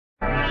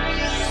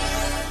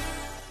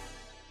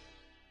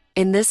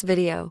In this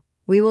video,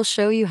 we will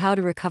show you how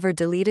to recover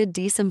deleted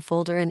DCIM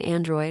folder in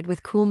Android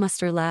with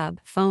Coolmuster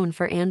Lab.Fone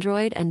for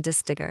Android and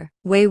DiskDigger.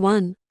 Way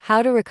 1.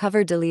 How to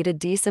recover deleted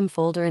DCIM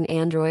folder in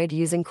Android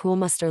using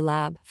Coolmuster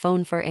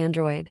Lab.Fone for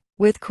Android.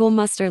 With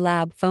Coolmuster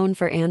Lab.Fone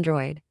for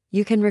Android,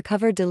 you can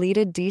recover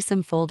deleted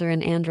DCIM folder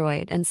in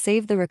Android and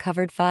save the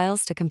recovered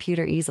files to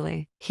computer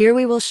easily. Here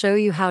we will show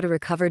you how to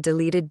recover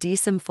deleted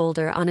DCIM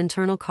folder on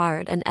internal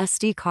card and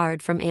SD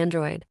card from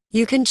Android.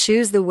 You can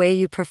choose the way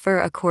you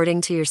prefer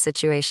according to your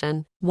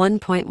situation.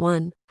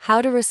 1.1.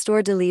 How to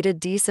restore deleted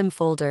DCIM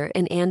folder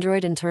in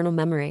Android internal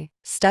memory.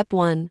 Step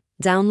 1.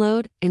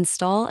 Download,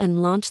 install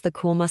and launch the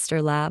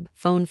Coolmuster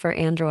Lab.Fone for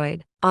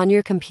Android. On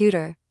your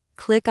computer,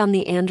 click on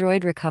the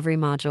Android recovery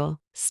module.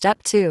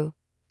 Step 2.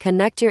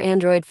 Connect your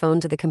Android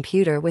phone to the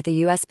computer with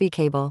a USB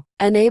cable.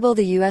 Enable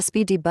the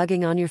USB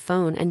debugging on your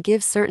phone and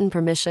give certain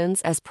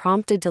permissions as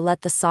prompted to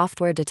let the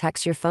software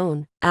detect your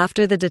phone.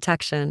 After the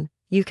detection,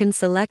 you can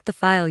select the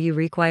file you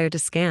require to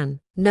scan.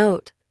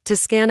 Note: to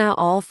scan out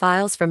all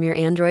files from your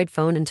Android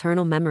phone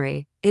internal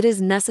memory, it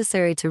is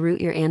necessary to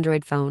root your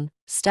Android phone.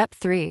 Step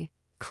 3.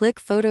 Click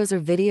Photos or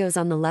Videos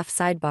on the left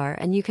sidebar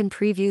and you can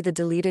preview the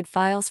deleted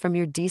files from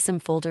your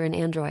DCIM folder in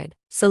Android.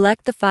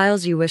 Select the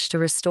files you wish to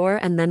restore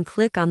and then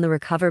click on the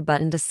Recover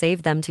button to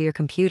save them to your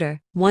computer.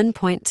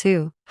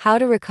 1.2. How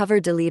to recover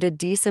deleted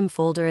DCIM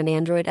folder in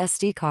Android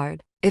SD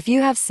card. If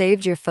you have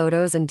saved your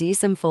photos and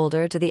DCIM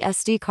folder to the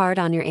SD card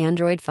on your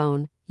Android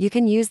phone, you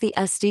can use the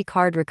SD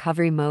card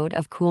recovery mode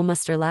of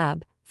Coolmuster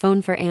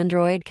Lab.Fone for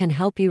Android can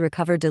help you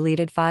recover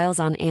deleted files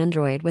on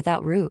Android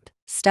without root.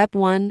 Step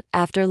 1.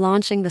 After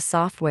launching the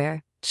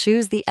software,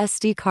 choose the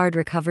SD card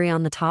recovery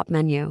on the top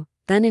menu.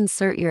 Then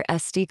insert your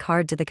SD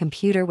card to the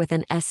computer with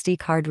an SD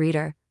card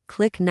reader.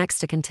 Click Next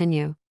to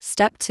continue.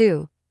 Step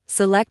 2.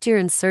 Select your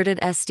inserted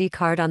SD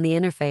card on the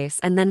interface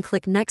and then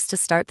click Next to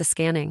start the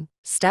scanning.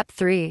 Step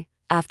 3.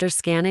 After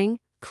scanning,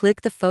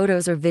 click the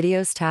Photos or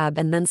Videos tab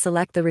and then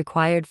select the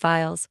required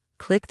files.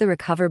 Click the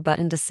Recover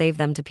button to save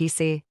them to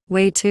PC.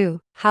 Way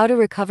 2. How to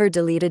recover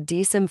deleted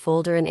DCIM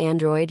folder in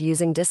Android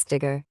using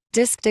DiskDigger.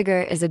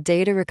 DiskDigger is a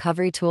data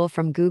recovery tool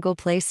from Google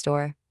Play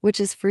Store, which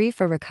is free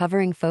for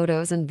recovering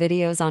photos and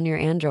videos on your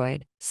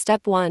Android.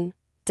 Step 1.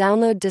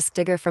 Download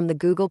DiskDigger from the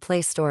Google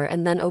Play Store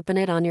and then open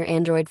it on your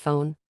Android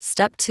phone.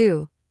 Step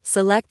 2.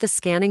 Select the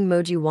scanning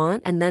mode you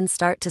want and then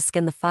start to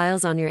scan the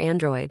files on your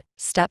Android.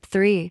 Step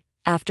 3.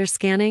 After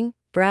scanning,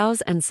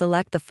 browse and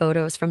select the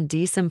photos from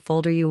DCIM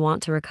folder you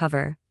want to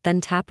recover,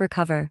 then tap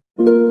Recover.